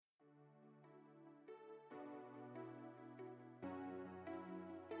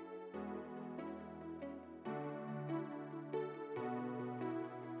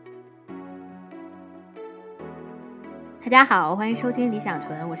大家好，欢迎收听理想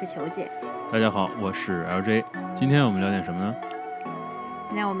屯，我是球姐。大家好，我是 LJ。今天我们聊点什么呢？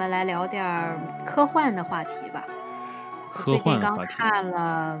今天我们来聊点科幻的话题吧。我最近刚看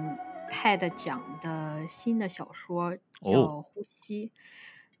了TED奖的新的小说，叫《呼吸》。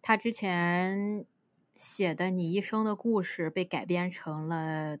他之前写的《你一生的故事》被改编成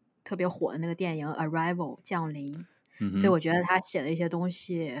了特别火的那个电影《Arrival》降临。所以我觉得他写的一些东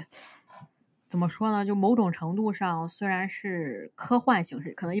西怎么说呢，就某种程度上虽然是科幻形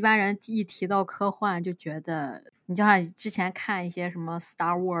式，可能一般人一提到科幻就觉得你就像之前看一些什么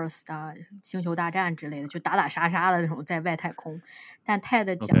Star Wars 的星球大战之类的，就打打杀杀的那种在外太空，但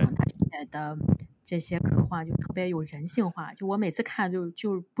TED讲他写的这些科幻就特别有人性化，就我每次看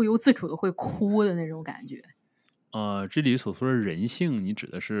就不由自主的会哭的那种感觉。这里所说的人性，你指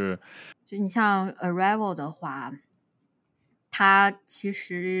的是？就你像 Arrival 的话，它其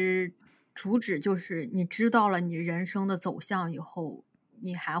实主旨就是你知道了你人生的走向以后，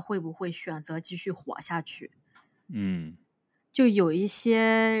你还会不会选择继续活下去？就有一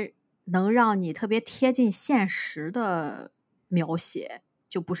些能让你特别贴近现实的描写，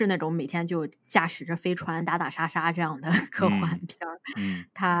就不是那种每天就驾驶着飞船打打杀杀这样的科幻片儿。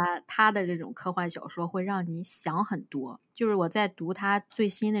他的这种科幻小说会让你想很多。就是我在读他最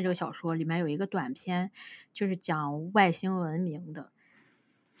新的这个小说，里面有一个短篇，就是讲外星文明的。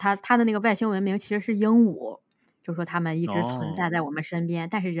他的那个外星文明其实是鹦鹉，就说他们一直存在在我们身边，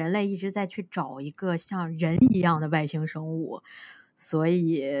但是人类一直在去找一个像人一样的外星生物，所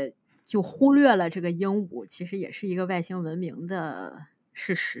以就忽略了这个鹦鹉其实也是一个外星文明的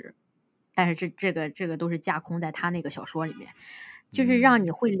事实。但是这个都是架空在他那个小说里面，就是让你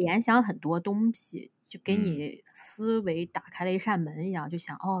会联想很多东西，就给你思维打开了一扇门一样，就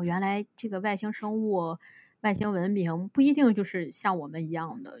想原来这个外星生物外星文明不一定就是像我们一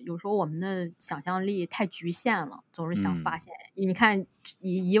样的，有时候我们的想象力太局限了，总是想发现。你看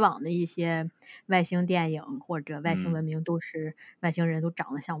以往的一些外星电影或者外星文明，都是外星人都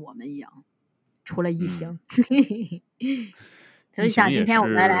长得像我们一样，除了异形。所以想今天我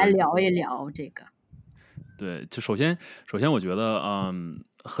们来聊一聊这个。对，就首先我觉得，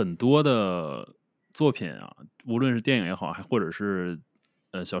很多的作品啊，无论是电影也好，还或者是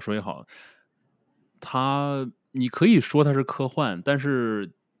小说也好，你可以说它是科幻，但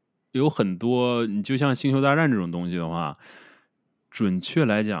是有很多，你就像《星球大战》这种东西的话，准确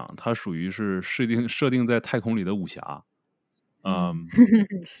来讲，它属于是设定在太空里的武侠，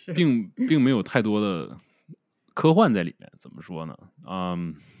并没有太多的科幻在里面。怎么说呢？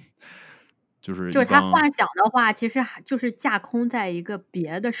就是他幻想的话，其实就是架空在一个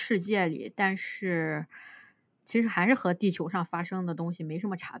别的世界里，但是其实还是和地球上发生的东西没什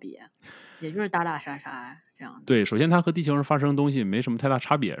么差别，也就是打打杀杀这样的。对，首先它和地球上发生的东西没什么太大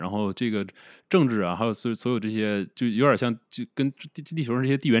差别，然后这个政治啊，还有所有这些，就有点像就跟地球上这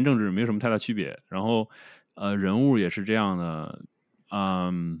些地缘政治没有什么太大区别。然后人物也是这样的，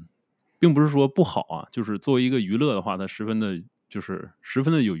并不是说不好啊，就是作为一个娱乐的话，它十分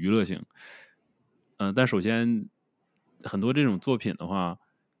的有娱乐性。但首先很多这种作品的话，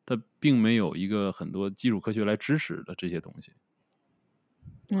它并没有一个很多基础科学来支持的这些东西，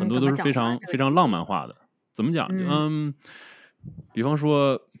很多都是非常非常浪漫化的。怎么讲？比方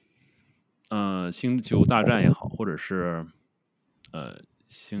说，星球大战也好，或者是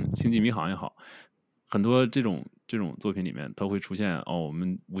星际迷航也好，很多这种作品里面，它会出现我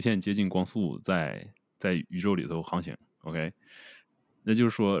们无限接近光速在宇宙里头航行。OK。那就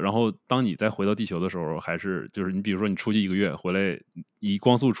是说，然后当你再回到地球的时候，还是就是你比如说你出去1个月回来，以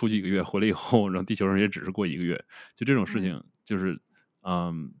光速出去1个月回来以后，然后地球上也只是过1个月，就这种事情，就是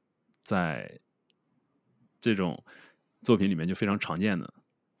在这种作品里面就非常常见的，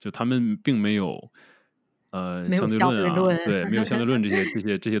就他们并没有相对论啊，对，没有相对论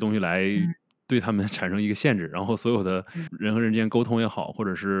这些东西来对他们产生一个限制，然后所有的人和人之间沟通也好，或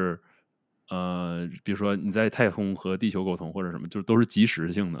者是比如说你在太空和地球沟通或者什么，就都是即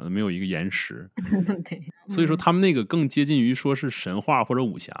时性的，没有一个延时。对，所以说他们那个更接近于说是神话或者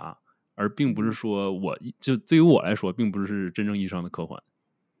武侠，而并不是说就对于我来说，并不是真正意义上的科幻。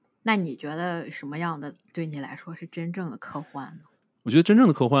那你觉得什么样的对你来说是真正的科幻呢？我觉得真正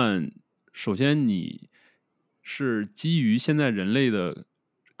的科幻，首先你是基于现在人类的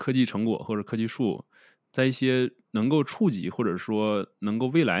科技成果或者科技树，在一些能够触及或者说能够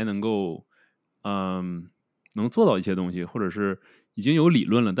未来能够能做到一些东西，或者是已经有理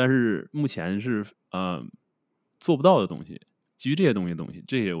论了，但是目前是做不到的东西，基于这些东西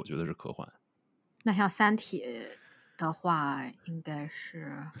这些我觉得是科幻。那像《三体》的话，应该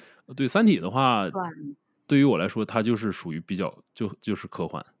是对，《三体》的话，对于我来说，它就是属于比较就是科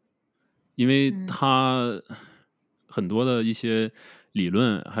幻，因为它很多的一些理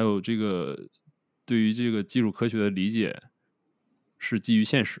论，还有这个对于这个技术科学的理解是基于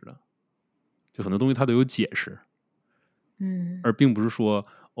现实的，就很多东西它都有解释，而并不是说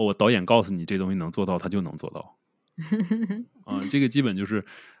我导演告诉你这东西能做到，它就能做到。这个基本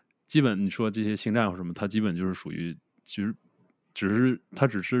你说这些星战或什么，它基本就是属于其实它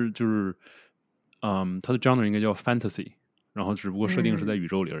只是就是它的 genre 应该叫 fantasy， 然后只不过设定是在宇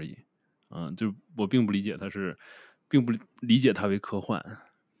宙里而已。就我并不理解它为科幻。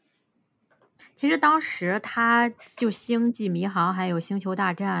其实当时他就《星际迷航》还有《星球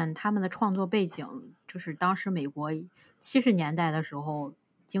大战》，他们的创作背景就是当时美国70年代的时候，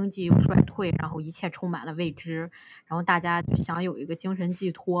经济衰退，然后一切充满了未知，然后大家就想有一个精神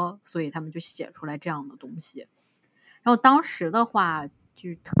寄托，所以他们就写出来这样的东西。然后当时的话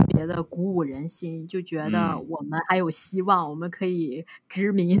就特别的鼓舞人心，就觉得我们还有希望，我们可以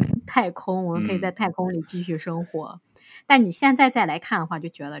殖民太空，我们可以在太空里继续生活。但你现在再来看的话，就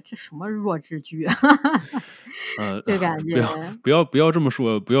觉得这什么弱智剧，就感觉不要这么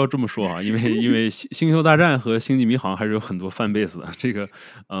说，不要这么说啊！因为星球大战和星际迷航还是有很多fan base 的。这个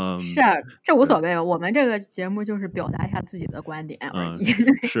是这无所谓，我们这个节目就是表达一下自己的观点而已。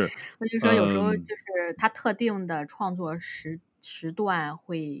是，我就说有时候就是它特定的创作时段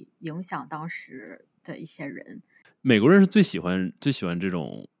会影响当时的一些人。美国人是最喜欢这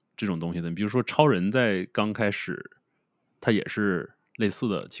种东西的。比如说超人在刚开始，他也是类似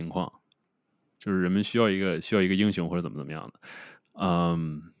的情况，就是人们需要一个英雄或者怎么样的。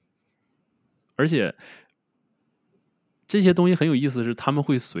而且这些东西很有意思，是他们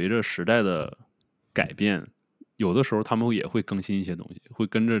会随着时代的改变，有的时候他们也会更新一些东西，会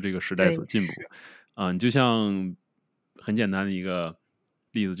跟着这个时代所进步。你就像很简单的一个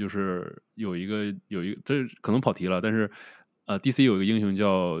例子，就是有一个这可能跑题了，但是DC 有一个英雄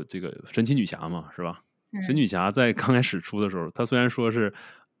叫这个神奇女侠嘛，是吧？神奇女侠在刚开始出的时候，她虽然说是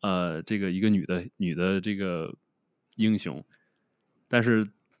这个一个女的这个英雄，但是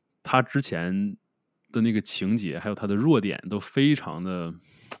她之前的那个情节还有她的弱点都非常的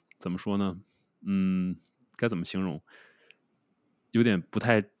怎么说呢？该怎么形容？有点不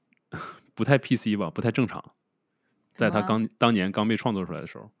太 PC 吧，不太正常。在他当年刚被创作出来的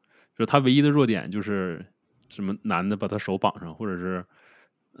时候，就是他唯一的弱点就是什么男的把他手绑上，或者是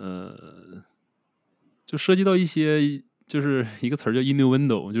就涉及到一些，就是一个词儿叫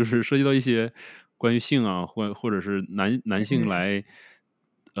innuendo， 就是涉及到一些关于性啊，或者是男性来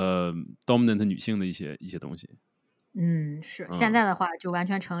dominant 女性的一些东西。是现在的话就完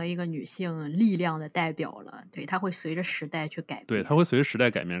全成了一个女性力量的代表了。对，它会随着时代去改变。对，它会随着时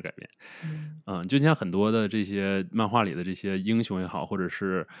代改变。就像很多的这些漫画里的这些英雄也好，或者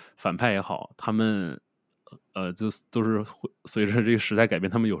是反派也好，他们就都是随着这个时代改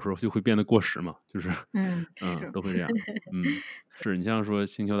变，他们有时候就会变得过时嘛，就是都会这样。是你像说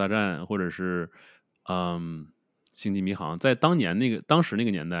星球大战或者是星际迷航，在当时那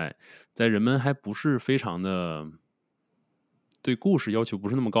个年代，在人们还不是非常的对故事要求不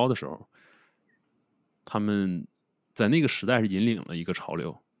是那么高的时候，他们在那个时代是引领了一个潮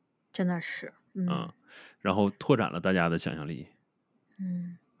流，真的是然后拓展了大家的想象力。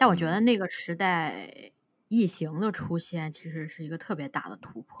但我觉得那个时代异形的出现其实是一个特别大的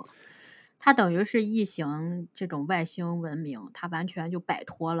突破，它等于是异形这种外星文明，它完全就摆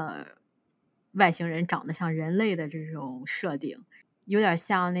脱了外星人长得像人类的这种设定，有点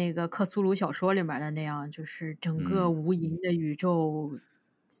像那个克苏鲁小说里面的那样，就是整个无垠的宇宙，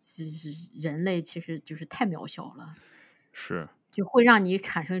人类其实就是太渺小了，是就会让你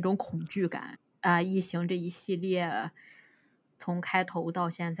产生一种恐惧感。异形这一系列从开头到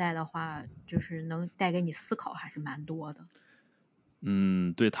现在的话，就是能带给你思考还是蛮多的。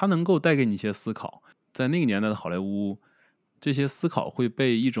对，它能够带给你一些思考。在那个年代的好莱坞，这些思考会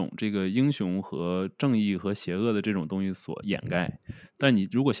被一种这个英雄和正义和邪恶的这种东西所掩盖。但你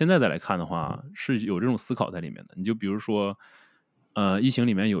如果现在再来看的话，是有这种思考在里面的。你就比如说，异形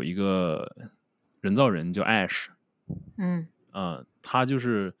里面有一个人造人叫 Ash，他就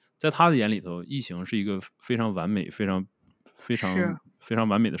是在他的眼里头，异形是一个非常完美、非常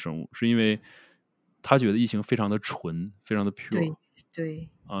完美的生物，是因为他觉得异形非常的纯，非常的 pure。对，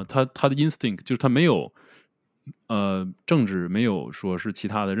他的 instinct 就是他没有政治，没有说是其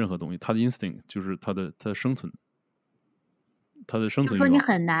他的任何东西，他的 instinct 就是他的生存，就是说你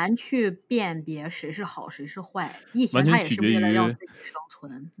很难去辨别谁是好谁是坏，异形它也是为了让自己生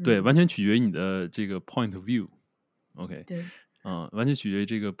存。对，完全取决于你的这个 point of view。OK， 对，完全取决于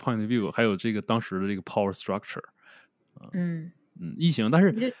这个 point of view， 还有这个当时的这个 power structure。异形，但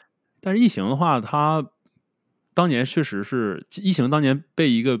是异形的话，它当年确实是异形，当年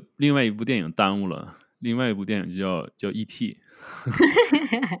被另外一部电影耽误了，另外一部电影叫 E.T.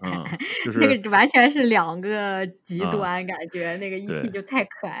 就那是个完全是两个极啊，端，感觉那个 E.T. 对就太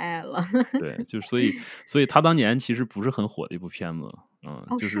可爱了。对，就所以他当年其实不是很火的一部片子，哦，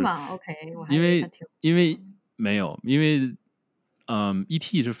就是是吗？OK，我还以因为为他挺因为没有，因为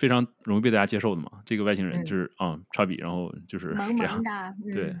E.T. 是非常容易被大家接受的嘛，这个外星人就嗯，是插笔，然后就是萌这样，萌的，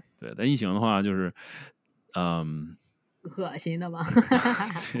对对，但异形的话就是恶心的嘛。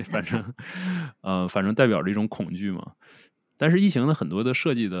对，反正代表着一种恐惧嘛。但是异形的很多的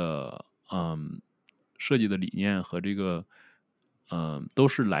设计的理念和这个都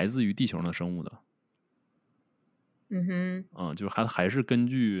是来自于地球上的生物的，嗯哼。就是还是根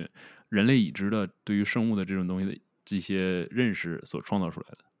据人类已知的对于生物的这种东西的这些认识所创造出来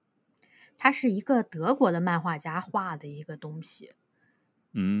的。它是一个德国的漫画家画的一个东西，就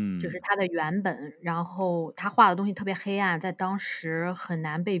嗯是它的原本，然后他画的东西特别黑暗，在当时很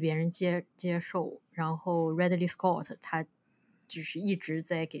难被别人接受。然后 Ridley Scott 他就是一直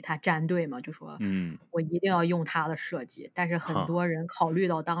在给他站队嘛，就说嗯，我一定要用他的设计。但是很哈，多人考虑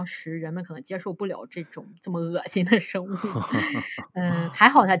到当时人们可能接受不了这种这么恶心的生物，还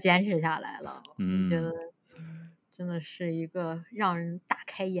好他坚持下来了。我觉得，嗯。真的是一个让人大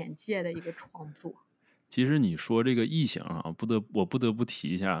开眼界的一个创作。其实你说这个异形啊，我不得不提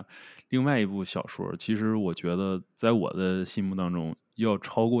一下另外一部小说。其实我觉得在我的心目当中要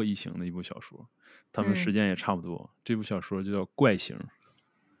超过异形的一部小说，他们时嗯，间也差不多。这部小说就叫《怪形》，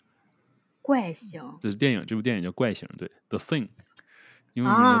怪形。这是电影，这部电影叫《怪形》，对，《The Thing》，英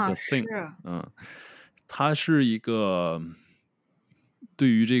文名叫啊，《The 是。Thing》。它是一个对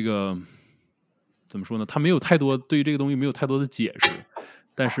于这个怎么说呢？它没有太多对于这个东西没有太多的解释，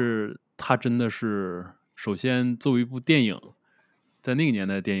但是它真的是首先作为一部电影，在那个年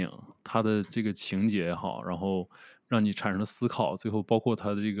代的电影，它的这个情节也好，然后让你产生了思考，最后包括它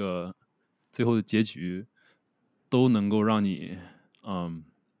的这个最后的结局，都能够让你嗯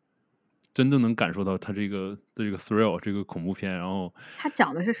真的能感受到它这个 thrill 这个恐怖片，然后他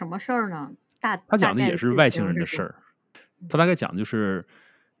讲的是什么事儿呢？大他大讲的也是概剧外星情是什么？人的事儿。他大概讲就是，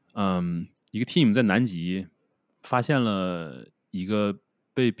一个 team 在南极发现了一个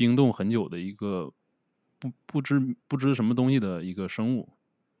被冰冻很久的一个不知什么东西的一个生物，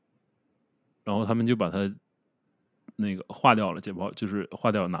然后他们就把它那个化掉了，解剖就是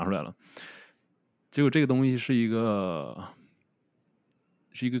化掉拿出来了。结果这个东西是一个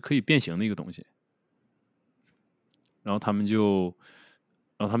可以变形的一个东西，然后他们就，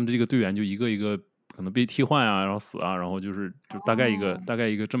然后他们这个队员就一个一个可能被替换啊，然后死啊，然后就哦。大概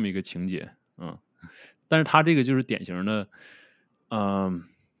一个这么一个情节，但是他这个就是典型的，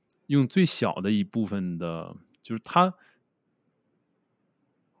用最小的一部分的，就是他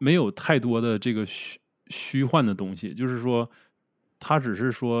没有太多的这个虚幻的东西，就是说，他只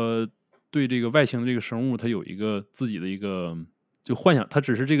是说对这个外星的这个生物，它有一个自己的一个就幻想，它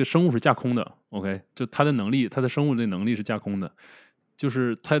只是这个生物是架空的，OK，就它的能力，它的生物的能力是架空的，就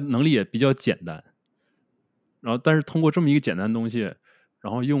是它能力也比较简单，然后但是通过这么一个简单的东西，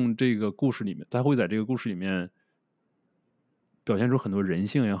然后用这个故事里面，它会在这个故事里面表现出很多人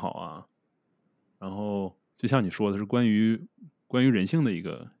性也好啊，然后就像你说的是关于人性的一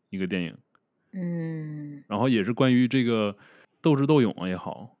个电影，嗯。然后也是关于这个斗智斗勇啊也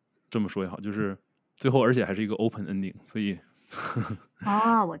好，这么说也好，就是最后而且还是一个 open ending，所以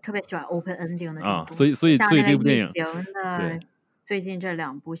哦，我特别喜欢 open ending 的这种啊，所以东西，所以所以像那个这部电影《异形》对，的，最近这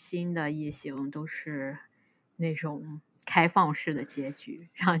两部新的《异形》都是那种开放式的结局，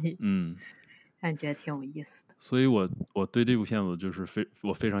嗯，让你觉得挺有意思的。所以我对这部片子就是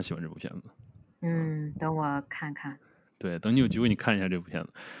我非常喜欢这部片子，等我看看。对，等你有机会你看一下这部片子，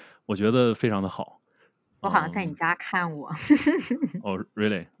我觉得非常的好，我好像在你嗯，家看过。哦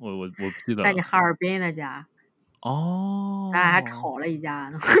，really，我不记得在你了，哈尔滨的家，咱俩还哦吵了一架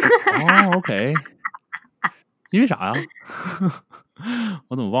呢。哦，OK，因为啥呀？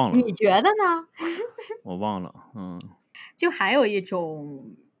我怎么忘了？你觉得呢？我忘了，就还有一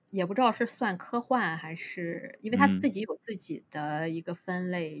种，也不知道是算科幻还是，因为他嗯自己有自己的一个分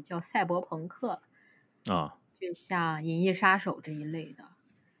类，叫赛博朋克，啊，就像《银翼杀手》这一类的，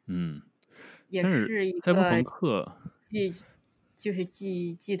嗯。也但是是一赛博朋个克，寄就是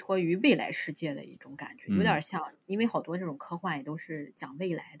寄托于未来世界的一种感觉，有点嗯儿像，因为好多这种科幻也都是讲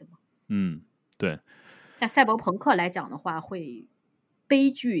未来的嘛。嗯，对，像赛博朋克来讲的话，会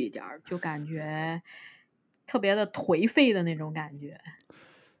悲剧一点儿，就感觉特别的颓废的那种感觉。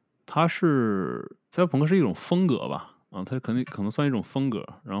它是赛博朋克是一种风格吧，它可能算一种风格。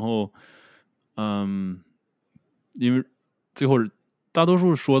然后，嗯，因为最后大多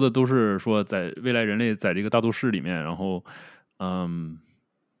数说的都是说，在未来人类在这个大都市里面，然后，嗯，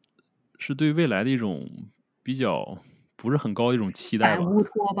是对未来的一种比较不是很高的一种期待吧。反乌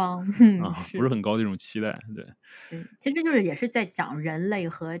托邦，不是是。很高的一种期待，对。对，其实就是也是在讲人类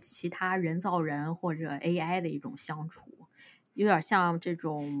和其他人造人或者 AI 的一种相处，有点像这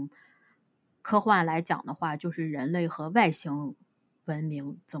种科幻来讲的话，就是人类和外星文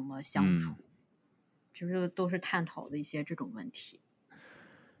明怎么相嗯，处，其实都是探讨的一些这种问题。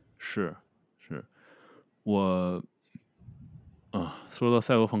是是，我说到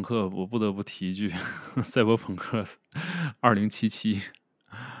赛博朋克，我不得不提一句赛博朋克2077，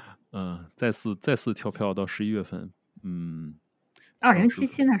再次跳票到11月份，不二知道是零七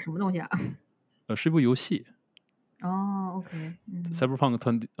七那是什么东西啊？是一部游戏，哦，OK，Cyberpunk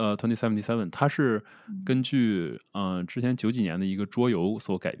 2077，它是根据之前九几年的一个桌游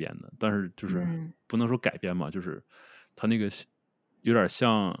所改编的，但是就是嗯不能说改编嘛，就是它那个有点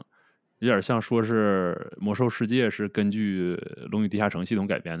像，有点像说是魔兽世界是根据龙与地下城系统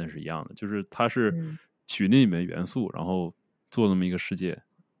改编的是一样的，就是它是嗯取那里面元素，然后做那么一个世界，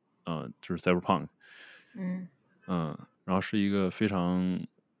就是 Cyberpunk，嗯然后是一个非常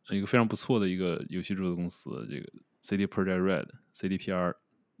不错的一个游戏制作公司，这个 CD Projekt Red CDPR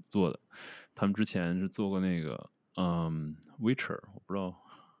做的。他们之前是做过那个Witcher，我不知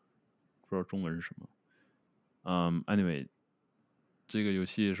道中文是什么。anyway，这个游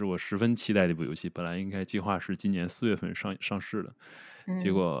戏是我十分期待的一部游戏，本来应该计划是今年4月份上市的，结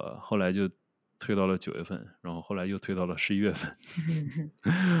嗯果后来就推到了9月份，然后后来又推到了11月份。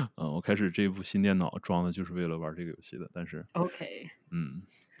嗯我开始这部新电脑装的就是为了玩这个游戏的，但是，OK。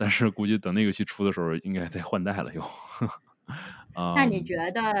但是估计等那个游戏出的时候，应该得换代了又。那你嗯，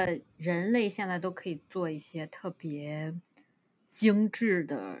觉得人类现在都可以做一些特别精致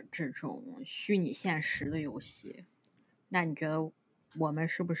的这种虚拟现实的游戏，那你觉得我们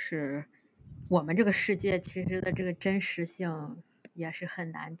是不是我们这个世界其实的这个真实性也是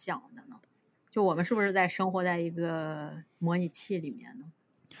很难讲的呢？就我们是不是在生活在一个模拟器里面呢？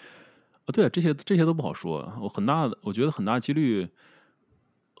对，这些都不好说。我觉得很大几率，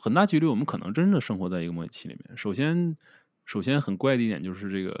我们可能真的生活在一个模拟器里面。首先很怪的一点就是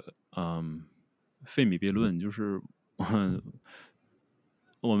这个，费米悖论，就是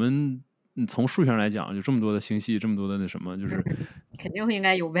我们从数学上来讲，就这么多的星系，这么多的那什么，就是肯定应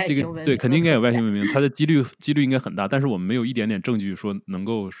该有外这个星文对，肯定应该明的存在。有外星文明，它的几率应该很大，但是我们没有一点点证据说能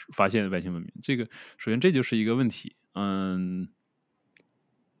够发现外星文明。这个首先这就是一个问题，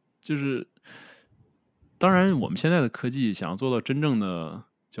就是当然我们现在的科技想要做到真正的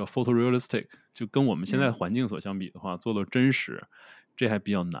叫 photorealistic，就跟我们现在的嗯环境所相比的话，做到真实，这还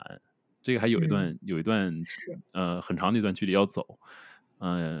比较难，这个还有一嗯，段有一段是，很长的一段距离要走，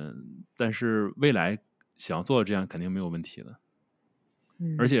但是未来想要做到这样肯定没有问题的。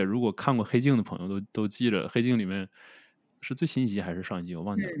而且嗯如果看过《黑镜》的朋友都记着，《黑镜》里面是最新一集还是上一集我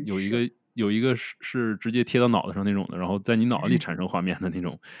忘记了，嗯是，有一个是直接贴到脑袋上那种的，然后在你脑子里产生画面的那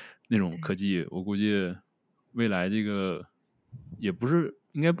种对。科技，我估计未来这个也不是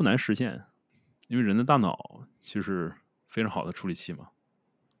应该不难实现，因为人的大脑其实非常好的处理器嘛。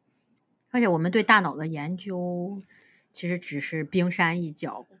而且我们对大脑的研究其实只是冰山一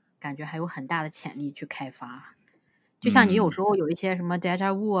角，感觉还有很大的潜力去开发。就像你有嗯时候有一些什么 déjà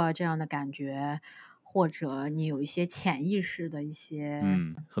vu 啊这样的感觉，或者你有一些潜意识的一些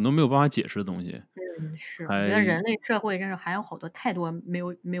很多没有办法解释的东西，是，我觉得还人类社会真是还有好多太多没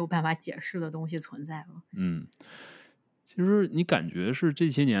有办法解释的东西存在了。嗯。其实你感觉是这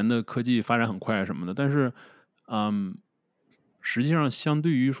些年的科技发展很快什么的，但是，嗯，实际上相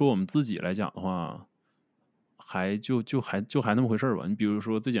对于说我们自己来讲的话，还那么回事儿吧。你比如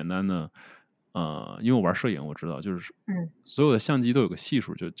说最简单的，因为我玩摄影，我知道就是嗯所有的相机都有个系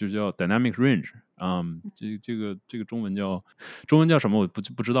数，就叫 dynamic range，这个中文叫什么我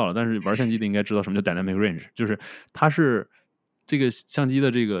不知道了，但是玩相机的应该知道什么叫 dynamic range，就是它是这个相机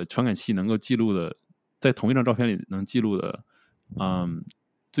的这个传感器能够记录的，在同一张照片里能记录的，嗯，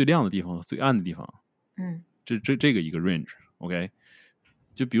最亮的地方和最暗的地方，嗯这个一个 range，OK，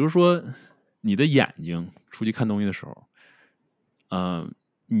就比如说你的眼睛出去看东西的时候，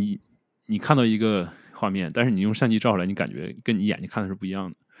你你看到一个画面，但是你用相机照出来，你感觉跟你眼睛看的是不一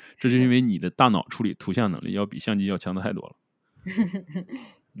样的。这是因是，为你的大脑处理图像能力要比相机要强的太多了，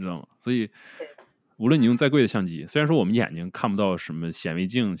你知道吗？所以对，无论你用再贵的相机，虽然说我们眼睛看不到什么显微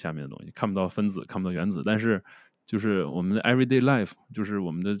镜下面的东西，看不到分子，看不到原子，但是就是我们的 everyday life，就是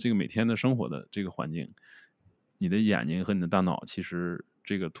我们的这个每天的生活的这个环境，你的眼睛和你的大脑其实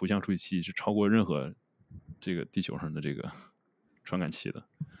这个图像处理器是超过任何这个地球上的这个传感器的。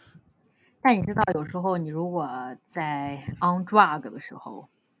但你知道有时候你如果在 on drug 的时候，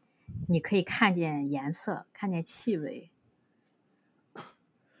你可以看见颜色，看见气味，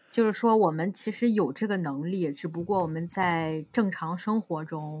就是说我们其实有这个能力，只不过我们在正常生活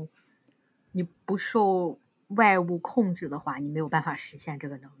中，你不受外物控制的话，你没有办法实现这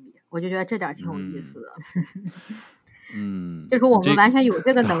个能力。我就觉得这点儿挺有意思嗯的。就嗯，是说我们你这完全有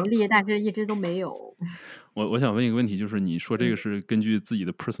这个能力，但是一直都没有。我想问一个问题，就是你说这嗯，个是根据自己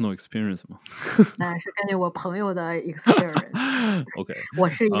的 personal experience 吗那是根据我朋友的 experience。？OK，我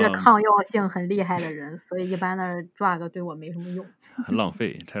是一个嗯，抗药性很厉害的人，所以一般的 drug 对我没什么用。很浪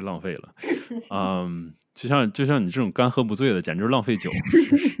费，太浪费了。就像你这种干喝不醉的，简直就是浪费酒。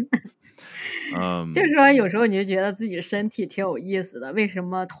就是嗯说有时候你就觉得自己身体挺有意思的，为什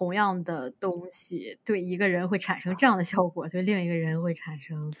么同样的东西对一个人会产生这样的效果，对另一个人会产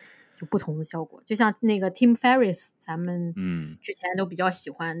生就不同的效果。就像那个 Tim Ferriss，咱们嗯，之前都比较喜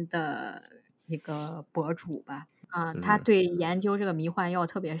欢的一个博主吧，他就是对研究这个迷幻药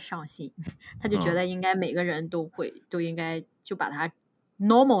特别上心，他就觉嗯得应该每个人都应该就把它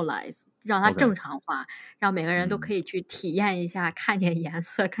normalize，让它，OK，正常化，让每个人都嗯可以去体验一下看见颜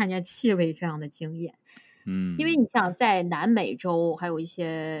色、看见气味这样的经验。因为嗯你想在南美洲，还有一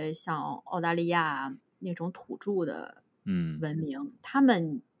些像澳大利亚那种土著的嗯文明，他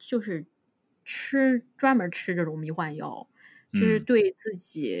们就是专门吃这种迷幻药，这是嗯对自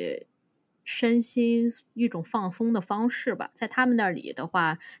己身心一种放松的方式吧。在他们那里的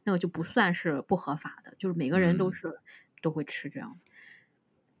话，那个就不算是不合法的，就是每个人嗯。都会吃这样，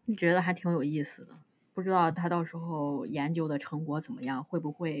觉得还挺有意思的。不知道他到时候研究的成果怎么样，会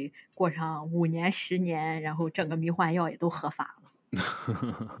不会过上5年、10年，然后整个迷幻药也都合法了？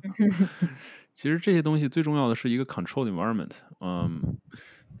其实这些东西最重要的是一个 control environment。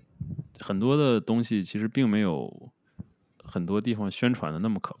很多的东西其实并没有很多地方宣传的那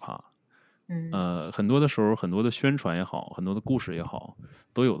么可怕。嗯，很多的时候，很多的宣传也好，很多的故事也好，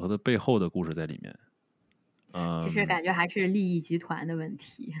都有它的背后的故事在里面。其实嗯，感觉还是利益集团的问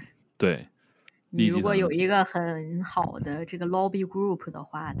题。对，利益你如果集团的问题。有一个很好的这个 lobby group 的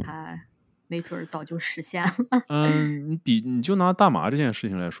话，它没准儿早就实现了。你就拿大麻这件事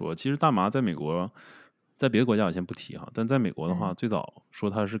情来说，其实大麻在美国，在别的国家我先不提哈，但在美国的话，嗯最早说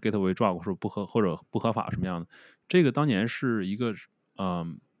它是 gateway drug，说或者不合法什么样的，这个当年是一个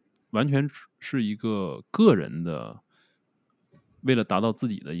嗯，完全是一个个人的，为了达到自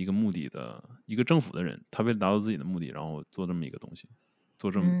己的一个目的的一个政府的人，他为了达到自己的目的，然后做这么一个东西，做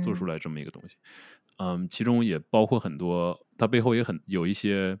出嗯，来这么一个东西。其中也包括很多，它背后也有一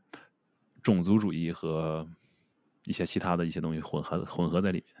些种族主义和一些其他的一些东西混合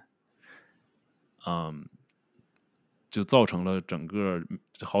在里面。嗯，就造成了整个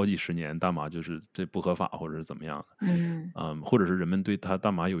好几十年大麻就是这不合法或者是怎么样的。嗯，或者是人们对它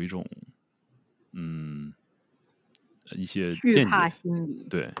大麻有一种嗯一些惧怕见解。心理。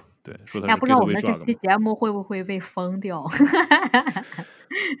对对，说它呀，是 不知道我们 gateway 的这 drug 期嘛。节目会不会被封掉？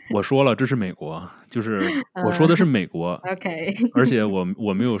我说了，这是美国，就是我说的是嗯美国，，OK。而且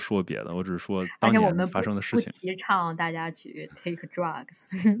我没有说别的，我只是说而且我当年们不发生的事情。提倡大家去 take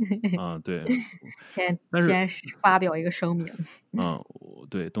drugs。对，先但是先发表一个声明。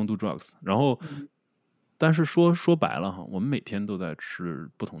对，don't do drugs。然后，嗯但是说白了哈，我们每天都在吃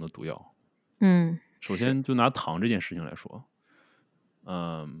不同的毒药。嗯，首是，先就拿糖这件事情来说，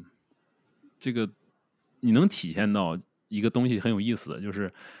嗯，这个你能体现到一个东西很有意思的，就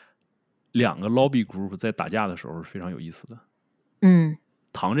是两个 lobby group 在打架的时候是非常有意思的。嗯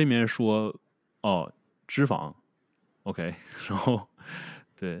糖这边说哦脂肪 OK，然后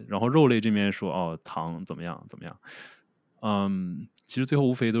对，然后肉类这边说哦糖怎么样怎么样。其实最后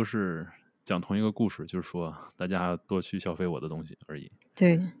无非都是讲同一个故事，就是说大家多去消费我的东西而已。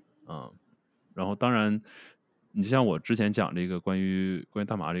对，嗯，然后当然，你就像我之前讲这个关于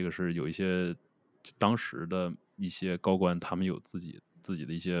大麻这个是有一些当时的一些高官，他们有自己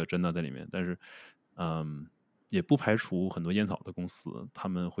的一些真的在里面，但是嗯，也不排除很多烟草的公司他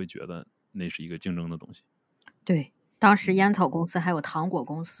们会觉得那是一个竞争的东西。对，当时嗯，烟草公司还有糖果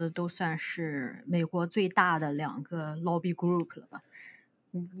公司都算是美国最大的2个 lobby group 了吧。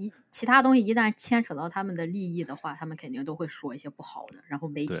其他东西一旦牵扯到他们的利益的话，他们肯定都会说一些不好的，然后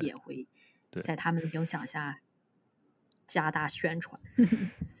媒体对也会对，在他们的影响下加大宣传。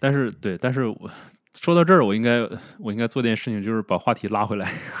但是我说到这儿，我应该做件事情，就是把话题拉回来。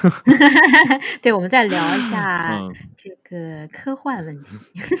对，我们再聊一下嗯，这个科幻问题。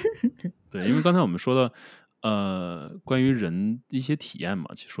对，因为刚才我们说到，关于人一些体验嘛，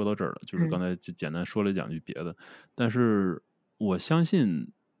其实说到这儿了，就是刚嗯才简单说了2句别的，但是我相信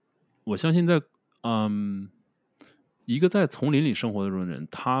在，嗯，一个在丛林里生活的这种人，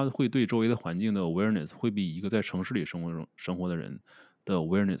他会对周围的环境的 awareness 会比一个在城市里生活的人的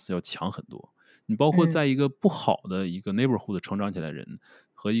awareness 要强很多。你包括嗯在一个不好的一个 neighborhood 成长起来的人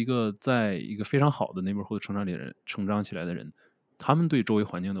和一个在一个非常好的 neighborhood 成长起来的人，他们对周围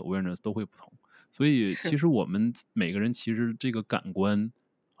环境的 awareness 都会不同。所以是，其实我们每个人其实这个感官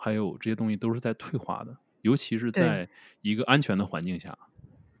还有这些东西都是在退化的，尤其是对，在一个安全的环境下，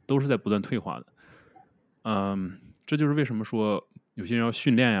都是在不断退化的。这就是为什么说有些人要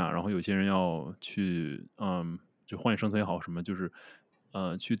训练呀，然后有些人要去，就荒野生存也好，什么就是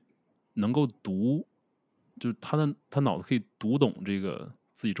去能够读，就是他脑子可以读懂这个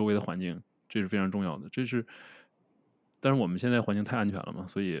自己周围的环境，这是非常重要的。但是我们现在环境太安全了嘛，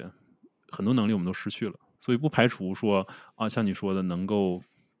所以很多能力我们都失去了。所以不排除说啊，像你说的，能够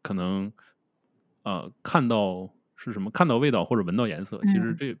可能看到是什么，看到味道或者闻到颜色，其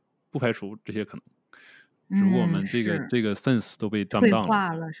实嗯这不排除这些可能。只不过我嗯，们这个是。这个 sense 都被 dumb 退 down 了。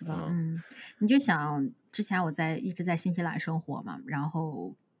化了是吧？嗯嗯，你就想之前我一直在新西兰生活嘛，然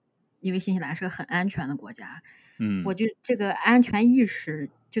后因为新西兰是个很安全的国家，我嗯就这个安全意识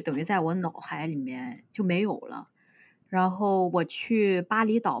就等于在我脑海里面就没有了。然后我去巴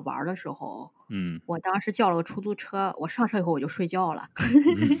厘岛玩儿的时候，嗯我当时叫了个出租车，我上车以后我就睡觉了。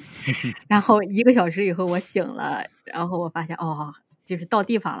嗯然后1个小时以后我醒了，然后我发现，哦，就是到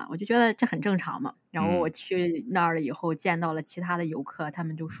地方了，我就觉得这很正常嘛。然后我嗯去那儿了以后，见到了其他的游客，他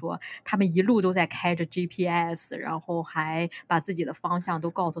们就说他们一路都在开着 GPS，然后还把自己的方向都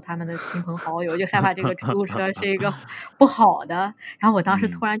告诉他们的亲朋好友，就害怕这个出租车是一个不好的。然后我当时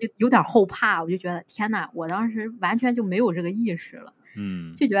嗯突然就有点儿后怕，我就觉得天呐，我当时完全就没有这个意识了。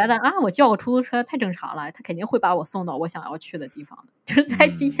嗯就觉得啊，我叫个出租车太正常了，他肯定会把我送到我想要去的地方的。就是在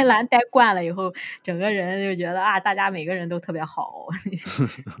新西嗯，兰待惯了以后，整个人就觉得啊，大家每个人都特别好，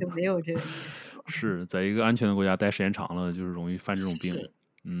就没有这个意识了。是在一个安全的国家待时间长了，就是容易犯这种病。是，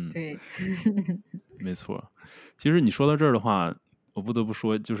嗯，对，没错。其实你说到这儿的话，我不得不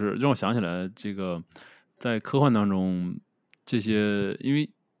说，就是让我想起来这个在科幻当中这些，因为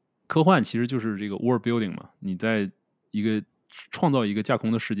科幻其实就是这个 world building 嘛，你在一个创造一个架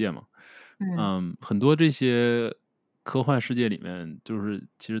空的世界嘛。嗯很多这些科幻世界里面，就是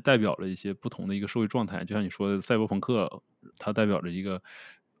其实代表了一些不同的一个社会状态。就像你说的，赛博朋克，它代表着一个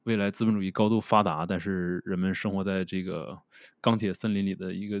未来资本主义高度发达，但是人们生活在这个钢铁森林里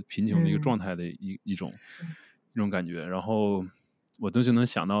的一个贫穷的一个状嗯，态的是，一种感觉。然后我就能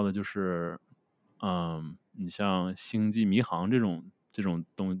想到的就是，你像《星际迷航》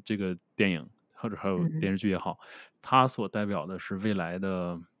这个电影或者还有电嗯视剧也好，它所代表的是未来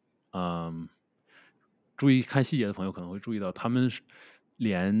的，嗯，注意看细节的朋友可能会注意到，他们是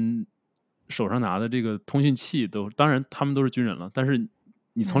连手上拿的这个通讯器都，当然他们都是军人了，但是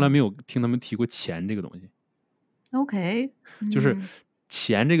你从来嗯没有听他们提过钱这个东西。，OK，就是嗯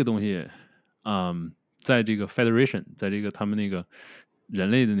钱这个东西，在这个 Federation，在这个他们那个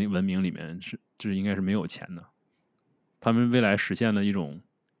人类的那个文明里面就是应该是没有钱的。他们未来实现了一种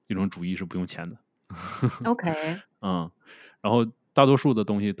主义是不用钱的。，OK，嗯，然后大多数的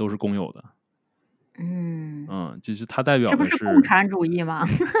东西都是公有的。嗯，就是它代表这不是共的是产主义吗？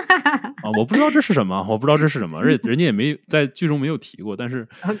我不知道这是什么，我不知道这是什么，而且人家也没在剧中没有提过。但是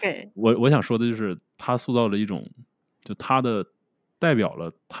OK，我想说的就是，他塑造了一种，就他的代表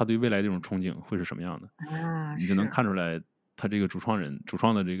了他对未来这种憧憬会是什么样的，啊，你就能是，看出来，他这个主创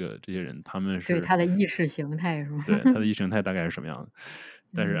的这些人，他们对，是他的意识形态是吗？对他的意识形态大概是什么样的。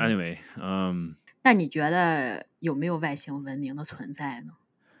但是 嗯，anyway，那你觉得有没有外星文明的存在呢？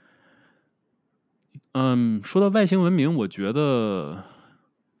说到外星文明，我觉得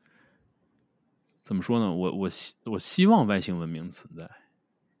怎么说呢？我希望外星文明存在。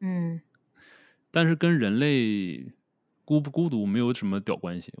嗯。但是跟人类孤不孤独没有什么屌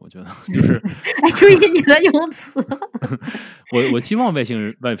关系，我觉得就是哎，注意你的用词。我希望外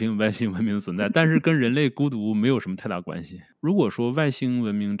星文明存在，但是跟人类孤独没有什么太大关系。如果说外星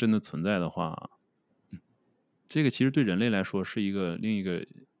文明真的存在的话，这个其实对人类来说是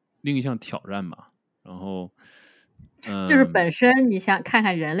另一项挑战吧。然后，就是嗯本身你想看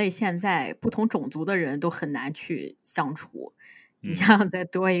看人类现在不同种族的人都很难去相处，你嗯像再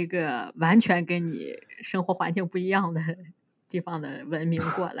多一个完全跟你生活环境不一样的地方的文明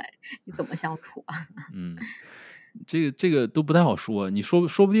过来，你怎么相处啊？嗯，这个都不太好说。你说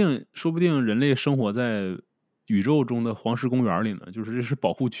不定人类生活在宇宙中的黄石公园里呢，就是这是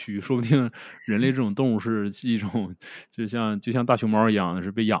保护区，说不定人类这种动物是一种就像大熊猫一样的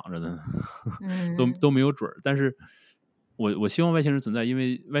是被养着的呢，嗯，都没有准儿。但是我希望外星人存在，因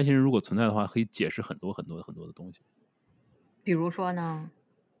为外星人如果存在的话，可以解释很多很多很多的东西。比如说呢？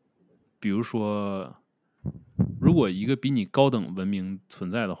比如说，如果一个比你高等文明存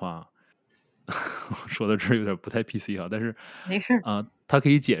在的话，说到这儿有点不太 PC 啊，但是没事儿，它可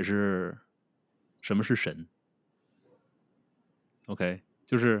以解释什么是神。OK，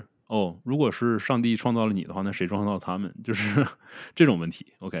就是如果是上帝创造了你的话，那谁创造了他们？就是这种问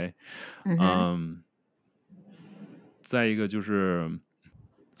题。OK，再一个就是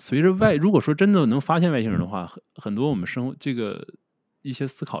随着如果说真的能发现外星人的话，很多我们生活这个一些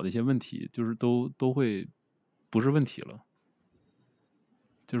思考的一些问题，就是都会不是问题了。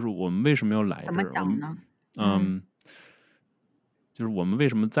就是我们为什么要来怎么这儿？我们讲呢？就是我们为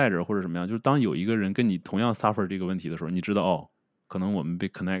什么在这儿或者什么样？就是当有一个人跟你同样 suffer 这个问题的时候，你知道可能我们被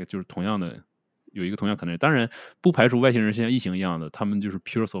connect， 就是同样的有一个同样 connect。当然不排除外星人像异形一样的，他们就是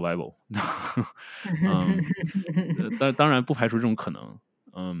pure survival 。当然不排除这种可能。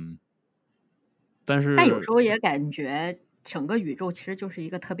但但有时是候也感觉整个宇宙其实就是一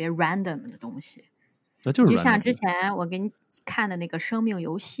个特别 random 的东西。那就是 你就像 random 之的。前我给你看的那个生命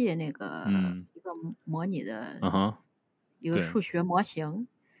游戏，那个嗯一个模拟的一个对，数学模型，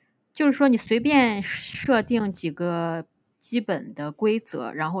就是说你随便设定几个基本的规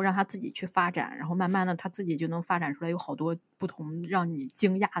则，然后让它自己去发展，然后慢慢的它自己就能发展出来有好多不同让你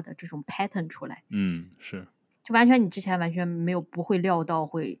惊讶的这种 pattern 出来，是，就完全你之前完全不会料到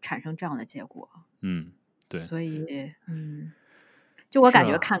会产生这样的结果。对，所以就我是啊。感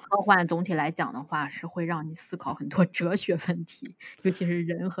觉看科幻总体来讲的话，是会让你思考很多哲学问题，尤其是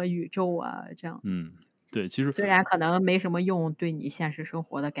人和宇宙啊这样。对，其实虽然可能没什么用，对你现实生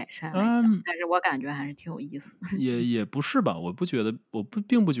活的改善来讲，但是我感觉还是挺有意思的。也不是吧，我不觉得，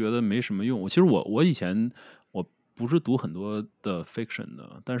并不觉得没什么用。其实我以前我不是读很多的 fiction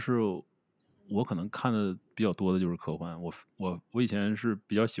的，但是我可能看的比较多的就是科幻。我以前是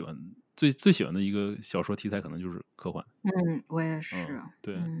比较喜欢最喜欢的一个小说题材，可能就是科幻。我也是。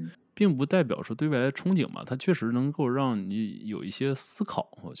对，并不代表说对未来憧憬吧，它确实能够让你有一些思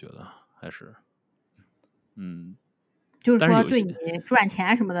考，我觉得还是就是但是有些说对你赚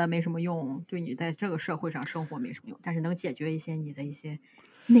钱什么的没什么用，对你在这个社会上生活没什么用，但是能解决一些你的一些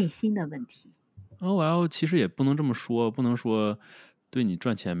内心的问题。其实也不能这么说，不能说对你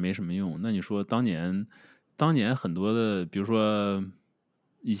赚钱没什么用。那你说当年很多的，比如说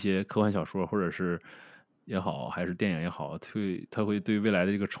一些科幻小说，或者是也好，还是电影也好，它会对未来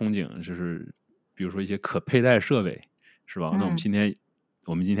的这个憧憬，就是比如说一些可佩戴设备，是吧？那我们今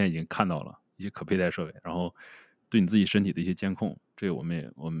天已经看到了一些可佩戴设备，然后对你自己身体的一些监控，这个我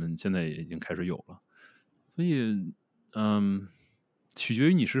们现在也已经开始有了。所以，取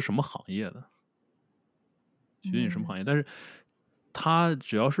决于你是什么行业的。取决于你什么行业，但是它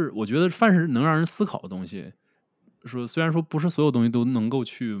只要是我觉得凡是能让人思考的东西，虽然说不是所有东西都能够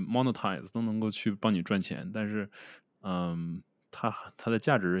去 monetize， 都能够去帮你赚钱，但是它的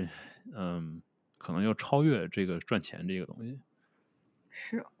价值可能要超越这个赚钱这个东西。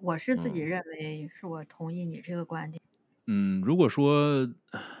是，我是自己认为，是我同意你这个观点。如果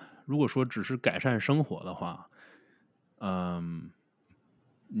说只是改善生活的话，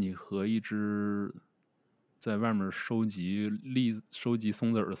你和一只在外面收集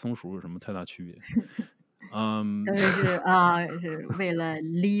松子儿的松鼠有什么太大区别？是为了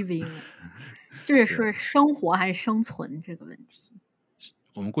living，就是对，说生活还是生存这个问题。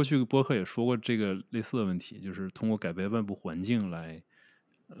我们过去播客也说过这个类似的问题，就是通过改变外部环境来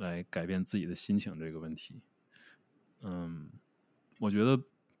改变自己的心情这个问题。我觉得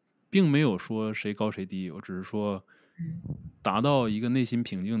并没有说谁高谁低，我只是说，达到一个内心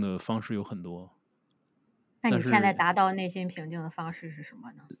平静的方式有很多。那你但是现在达到内心平静的方式是什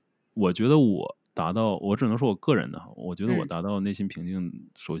么呢？我觉得我只能说我个人的，我觉得我达到内心平静，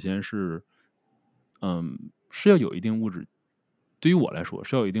首先是，是要有一定物质，对于我来说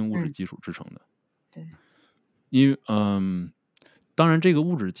是要有一定物质基础支撑的。对，因为当然这个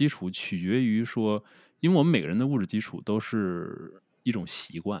物质基础取决于说，因为我们每个人的物质基础都是一种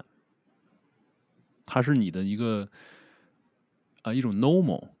习惯，它是你的一种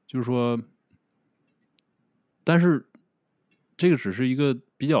normal，就是说，但是这个只是一个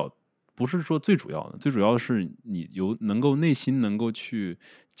比较，不是说最主要的，最主要的是你能够内心能够去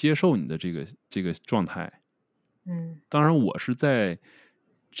接受你的这个状态。当然我是在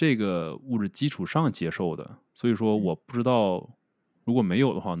这个物质基础上接受的，所以说我不知道如果没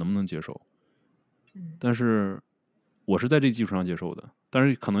有的话能不能接受。但是我是在这个基础上接受的，但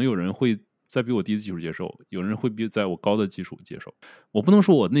是可能有人会在比我低的基础接受，有人会比在我高的基础接受。我不能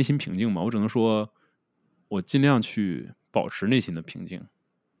说我内心平静嘛，我只能说我尽量去保持内心的平静。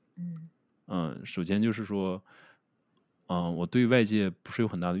首先就是说，我对外界不是有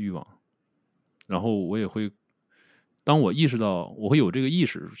很大的欲望，然后我也会，当我意识到我会有这个意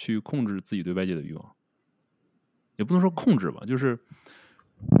识去控制自己对外界的欲望，也不能说控制吧，就是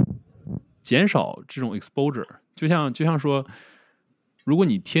减少这种 exposure。就像说，如果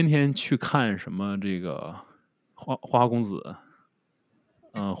你天天去看什么这个花花公子，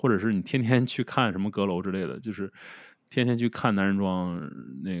或者是你天天去看什么阁楼之类的，就是天天去看男人装，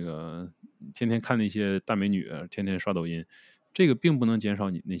那个天天看那些大美女，天天刷抖音，这个并不能减少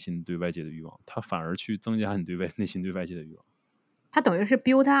你内心对外界的欲望，它反而去增加你内心对外界的欲望。它等于是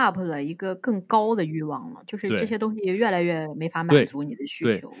build up 了一个更高的欲望了，就是这对些东西越来越没法满对足你的需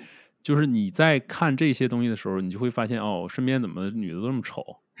对，求。就是你在看这些东西的时候，你就会发现哦，身边怎么女的都那么丑，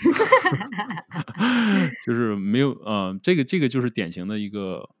就是没有这个就是典型的一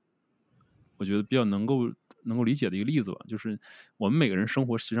个，我觉得比较能够理解的一个例子吧。就是我们每个人生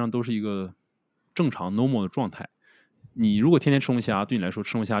活实际上都是一个正常 normal 的状态。你如果天天吃龙虾，对你来说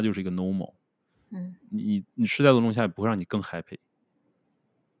吃龙虾就是一个 normal。嗯你吃再多龙虾也不会让你更 happy。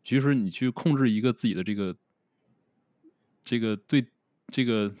其实你去控制一个自己的这个对这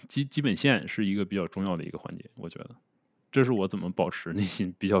个基本线是一个比较重要的一个环节，我觉得这是我怎么保持内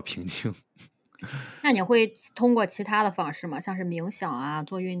心比较平静。那你会通过其他的方式吗？像是冥想啊、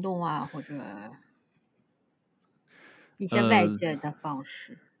做运动啊，或者一些外呃，界的方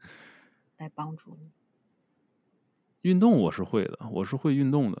式来帮助你？运动我是会的，我是会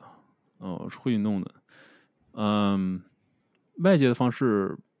运动的，我是会运动的。嗯，外界的方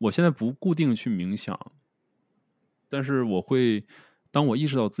式，我现在不固定去冥想，但是当我意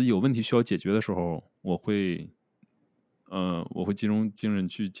识到自己有问题需要解决的时候，我会集中精神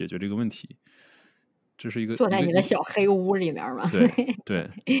去解决这个问题。这是一个坐在你的一个一个小黑屋里面吗？对对，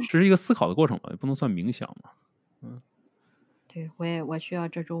这是一个思考的过程吧，也不能算冥想嘛。对，我需要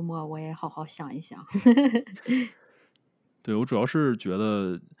这周末我也好好想一想。对，我主要是觉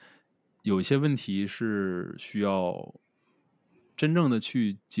得有一些问题是需要真正的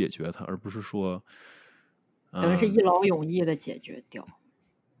去解决它，而不是说，等于是一嗯，劳永逸的解决掉。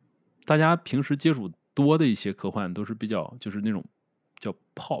大家平时接触多的一些科幻都是比较就是那种叫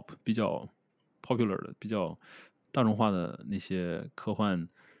pop 比较 popular 的比较大众化的那些科幻，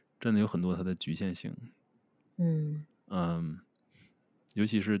真的有很多它的局限性。嗯嗯，尤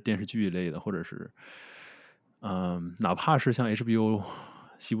其是电视剧一类的，或者是哪怕是像 HBO《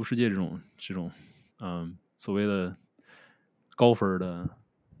西部世界》这种所谓的高分的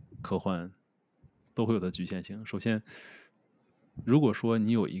科幻，都会有它局限性。首先，如果说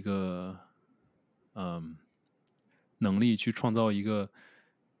你有一个嗯能力去创造一个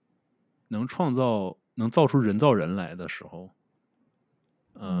能造出人造人来的时候，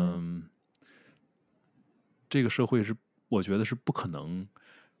嗯，嗯，这个社会我觉得是不可能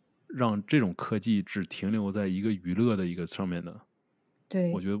让这种科技只停留在一个娱乐的一个上面的。我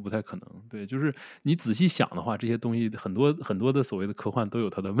对，觉得不太可能。对，就是你仔细想的话，这些东西很多很多的所谓的科幻都有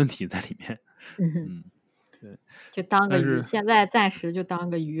它的问题在里面。嗯哼，嗯，对。就当个但是现在暂时就当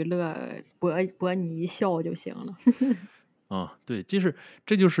个娱乐，博你一笑就行了。对，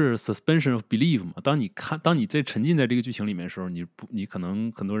这就是 suspension of belief 嘛。当你沉浸在这个剧情里面的时候，你可能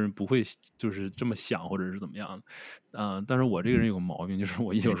很多人不会就是这么想，或者是怎么样的。但是我这个人有个毛病，就是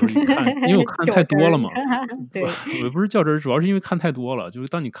我有时候一看，因为我看太较真儿，多了嘛。不，对，我不是较真儿，主要是因为看太多了。就是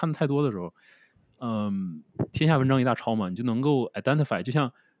当你看太多的时候，天下文章一大抄嘛，你就能够 identify。就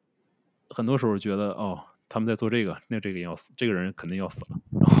像很多时候觉得他们在做这个，那这个也要死，这个人肯定要死了，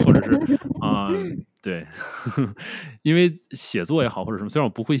然后或者是对，因为写作也好或者什么，虽然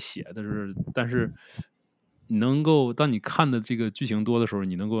我不会写，但是你当你看的这个剧情多的时候，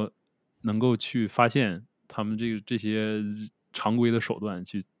你能够去发现他们这些常规的手段，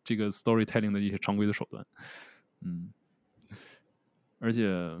去这个 storytelling 的一些常规的手段。嗯，而且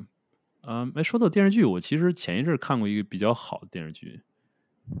说到电视剧，我其实前一阵看过一个比较好的电视剧，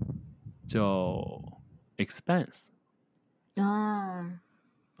叫《Expanse》。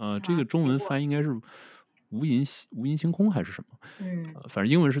啊，这个中文听过，翻译应该是无垠星空还是什么？嗯反正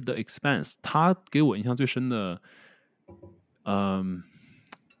英文是 The Expanse。它给我印象最深的，嗯、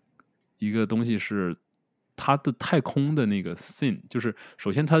一个东西是它的太空的那个 scene。就是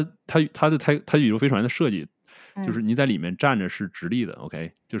首先它宇宙飞船的设计，就是嗯你在里面站着是直立的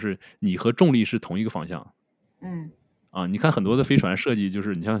，OK，就是你和重力是同一个方向。嗯你看很多的飞船设计，就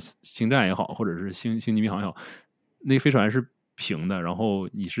是你像星战也好，或者是星际迷航也好，那个飞船是平的，然后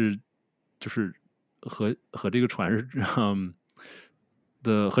你就是和这个船是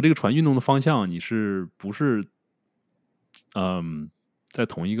和这个船运动的方向，你是不是嗯在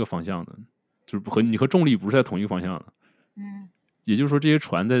同一个方向的？就是你和重力不是在同一个方向的。嗯也就是说，这些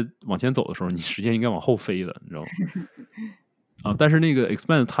船在往前走的时候，你实际上应该往后飞的，你知道吗？但是那个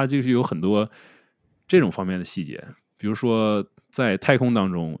Expand 它就是有很多这种方面的细节。比如说在太空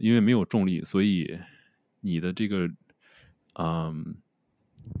当中，因为没有重力，所以你的这个嗯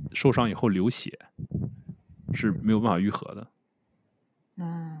受伤以后流血是没有办法愈合的。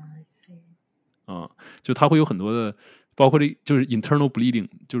啊，I see，就它会有很多的，包括就是 internal bleeding，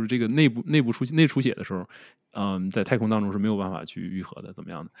 就是这个内部出血的时候，在太空当中是没有办法去愈合的，怎么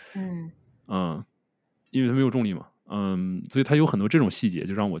样的？因为它没有重力嘛，所以它有很多这种细节，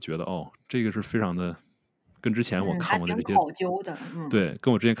就让我觉得这个是非常的，跟之前我看过的这些，考究的，对，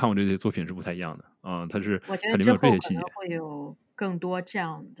跟我之前看过这些作品是不太一样的它里面我觉得之有这些细节，后可能会有更多这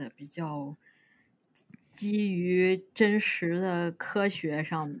样的比较基于真实的科学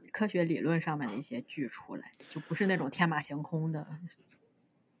理论上面的一些剧出来，就不是那种天马行空的，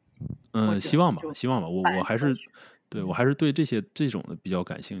或者希望吧，就我还是对我还是对这种的比较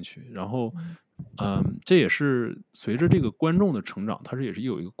感兴趣。然后，这也是随着这个观众的成长，它也是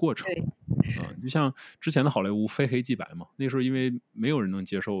有一个过程。对，就像之前的好莱坞非黑即白嘛，那时候因为没有人能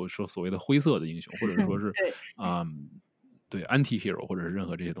接受说所谓的灰色的英雄，或者说是对，对 anti hero 或者是任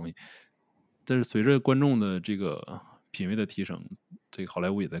何这些东西。但是随着观众的这个品味的提升，这个好莱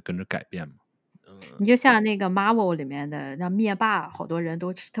坞也在跟着改变嘛。你就像那个 Marvel 里面的那灭霸，好多人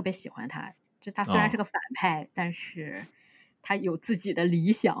都特别喜欢他。就他虽然是个反派，但是他有自己的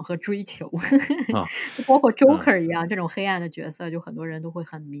理想和追求。包括 Joker 一样，这种黑暗的角色，就很多人都会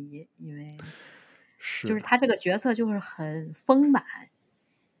很迷，因为就是他这个角色就是很丰满，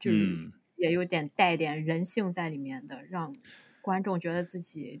就是也有点带点人性在里面的，让观众觉得自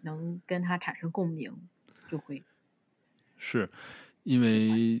己能跟他产生共鸣，就会是因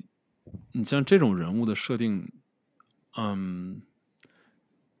为你像这种人物的设定，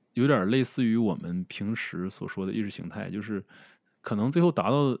有点类似于我们平时所说的意识形态，就是可能最后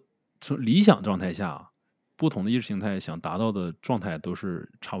达到从理想状态下，不同的意识形态想达到的状态都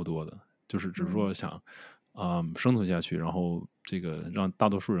是差不多的，就是只是说想生存下去，然后这个让大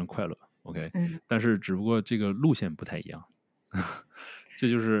多数人快乐。OK，但是只不过这个路线不太一样，这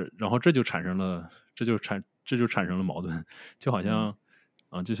就是然后这就产生了矛盾，就好像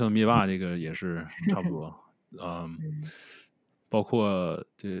就像灭霸这个也是差不多，包括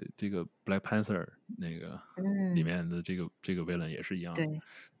这个 Black Panther 那个里面的这个 villain 也是一样的，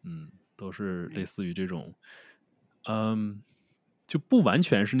都是类似于这种，就不完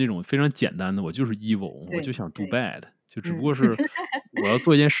全是那种非常简单的，我就是 evil，我就想 do bad，就只不过是我要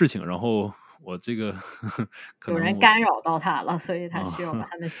做一件事情，然后我这个可能有人干扰到他了，所以他需要把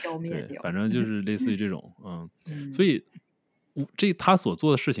他们消灭掉。反正就是类似于这种，所以他所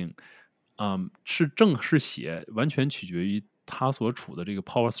做的事情，是正是邪，完全取决于他所处的这个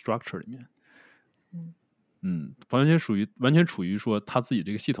power structure 里面。完全处于说他自己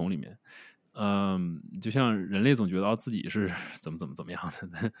这个系统里面。就像人类总觉得自己是怎么样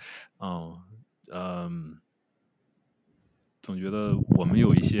的，总觉得我们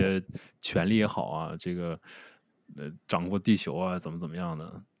有一些权利也好啊，这个掌握地球啊，怎么样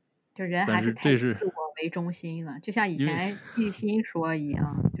的。就人还是太以自我为中心了，就像以前地心说一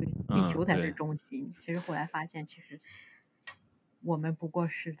样，就是地球才是中心。其实后来发现，其实我们不过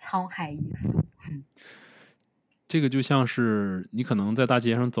是沧海一粟。这个就像是你可能在大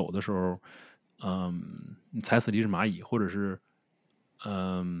街上走的时候，你踩死了一只蚂蚁，或者是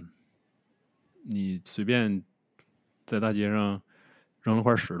你随便在大街上扔了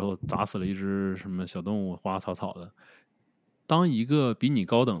块石头，砸死了一只什么小动物，花花草草的。当一个比你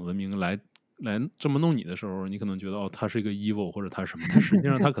高等文明来这么弄你的时候，你可能觉得他是一个 evil 或者他是什么，但实际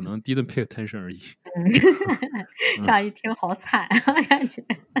上他可能 didn't pay attention 而已。这样一听好惨啊，感觉。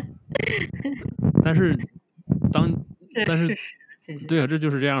但是对啊，这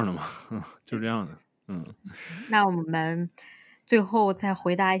就是这样的嘛，就是这样的。那我们最后再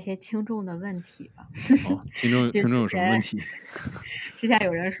回答一些听众的问题吧。听众有什么问题？之前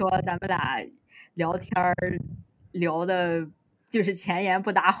有人说咱们俩聊天聊的就是前言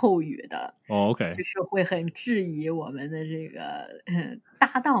不搭后语的，OK，就是会很质疑我们的这个搭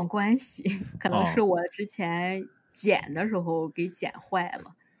档关系，可能是我之前剪的时候给剪坏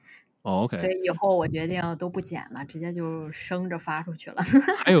了。OK，所以以后我决定都不剪了，直接就生着发出去了。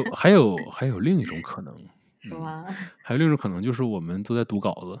还有另一种可能，是吗？还有另一种可能就是我们都在读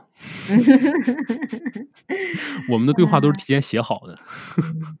稿子，我们的对话都是提前写好的。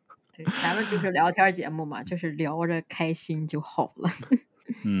对，咱们就是聊天节目嘛，就是聊着开心就好了。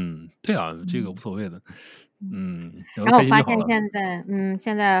对啊，这个无所谓的。然后我发现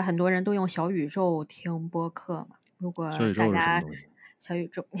现在很多人都用小宇宙听播客嘛。如果大家小宇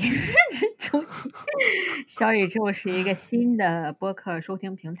宙，小宇宙是一个新的播客收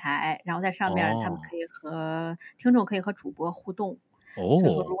听平台，然后在上面他们听众可以和主播互动。所以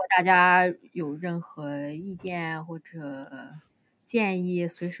说，如果大家有任何意见或者建议，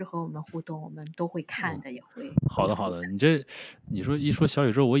随时和我们互动，我们都会看的，也会。好的，你说一说小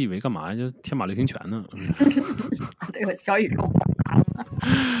宇宙，我以为干嘛就天马流星拳呢？对，小宇宙。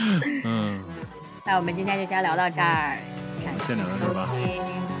那我们今天就先聊到这儿，我们先聊到这儿吧，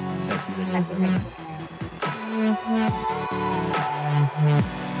下期再见，下期再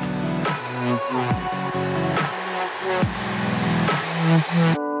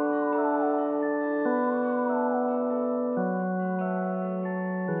见。